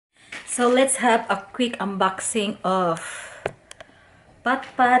So let's have a quick unboxing of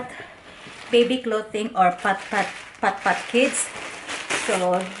PATPAT baby clothing or PATPAT Kids.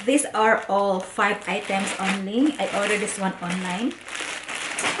 So these are all 5 items only. I ordered this one online.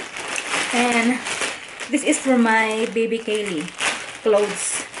 And this is for my baby Kaylee.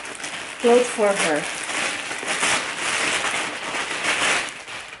 Clothes for her.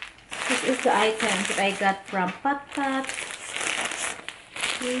 This is the items that I got from PATPAT.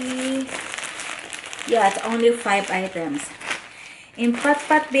 Yeah, it's only 5 items. In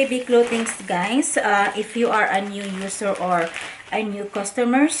PATPAT baby clothing, guys, if you are a new user or a new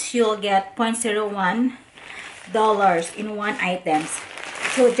customers, you'll get $0.01 in one items.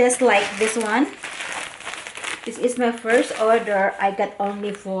 So just like this one, this is my first order. I got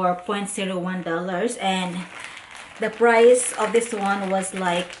only for $0.01, and the price of this one was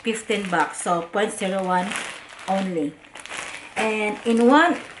like 15 bucks, so $0.01 only. And in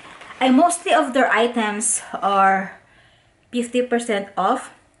one, mostly of their items are 50%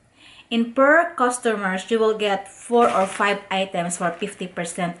 off. In per customers, you will get 4 or 5 items for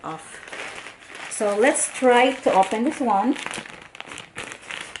 50% off. So let's try to open this one.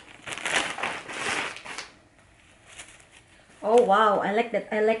 Oh wow, I like that.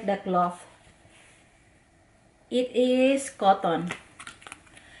 I like the cloth. It is cotton.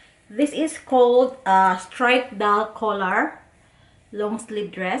 This is called a striped doll collar long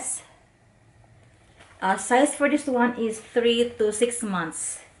sleeve dress. Size for this one is 3 to 6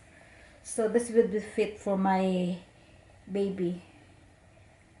 months. So this will be fit for my baby.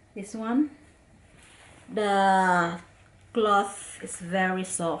 This one, the cloth is very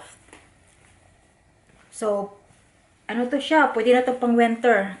soft. So ano to siya, pwede na to pang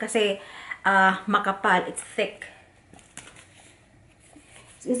winter kasi makapal, it's thick.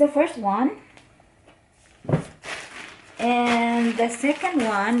 This is the first one. And the second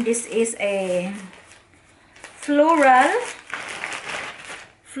one, this is a floral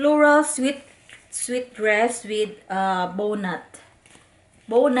sweet dress with bow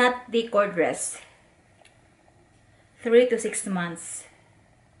knot decor dress. 3 to 6 months.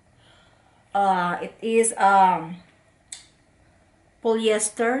 It is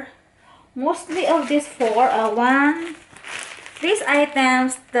polyester. Mostly of these 4 these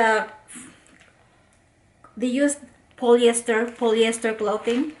items, they use polyester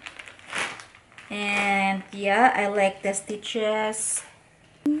clothing. And yeah, I like the stitches.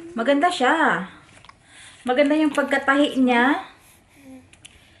 Maganda siya. Maganda yung pagkatahi niya.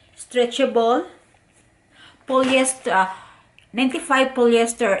 Stretchable. Polyester, 95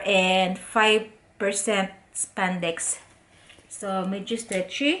 polyester and 5% spandex. So medyo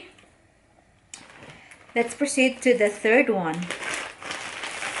stretchy. Let's proceed to the third one.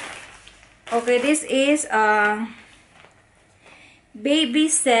 Okay, this is baby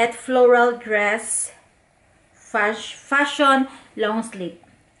set floral dress fashion long sleeve.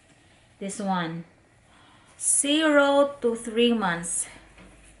 This one, 0 to 3 months.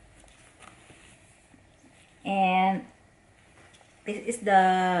 And this is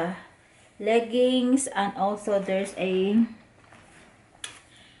the leggings, and also there's a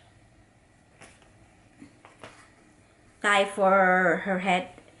tie for her head,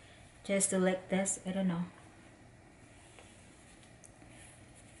 just to like this, I don't know,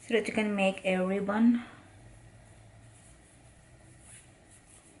 so that you can make a ribbon.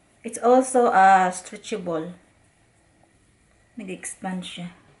 It's also stretchable. Nag-expand siya.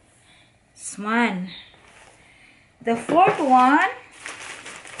 This one. The fourth one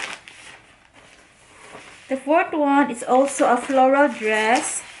is also a floral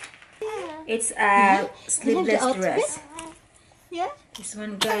dress. It's a sleeveless dress. Yeah. This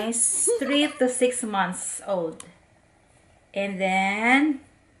one, guys, 3 to 6 months old. And then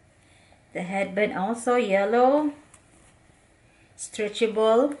the headband also yellow,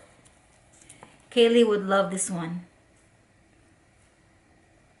 stretchable. Kaylee would love this one.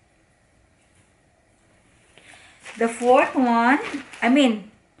 The fourth one, pang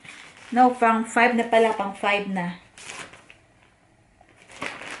 5 na pala, pang 5 na.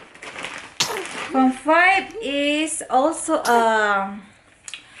 Pang 5 is also a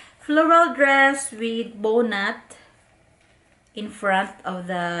floral dress with bow knot in front of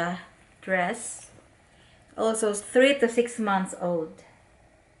the dress. Also 3 to 6 months old.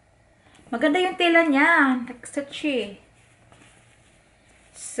 Maganda yung tela niya, stretchy.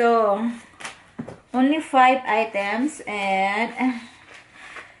 So only 5 items, and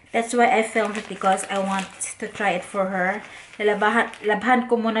that's why I filmed it, because I want to try it for her. Labhan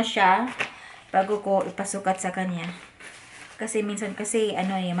ko muna siya bago ko ipasukat sa kanya. Kasi minsan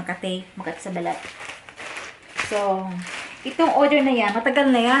makate sa balat. So Itong order na yan, matagal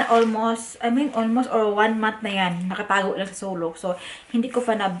na yan, almost or 1 month na yan, nakatago lang sa sulok. So, hindi ko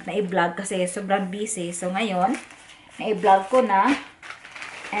pa na-i-vlog kasi sobrang busy. So, ngayon, na-i-vlog ko na.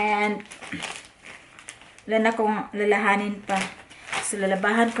 And, wala na kong lalahanin pa. So,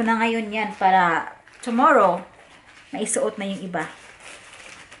 lalabahan ko na ngayon yan para tomorrow, maisuot na yung iba.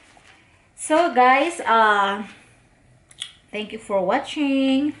 So, guys, thank you for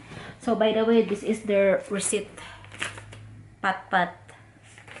watching. So, by the way, this is their receipt. PATPAT.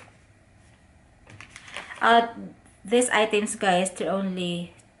 These items, guys, they're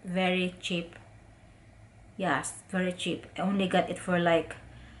only very cheap. Yes, very cheap. I only got it for like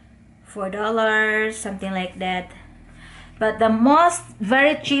 $4, something like that. But the most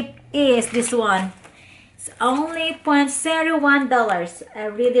very cheap is this one. It's only $0.01. I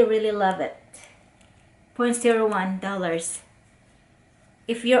really love it. $0.01.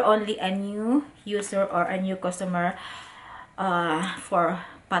 If you're only a new user or a new customer for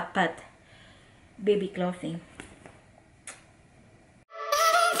PATPAT baby clothing.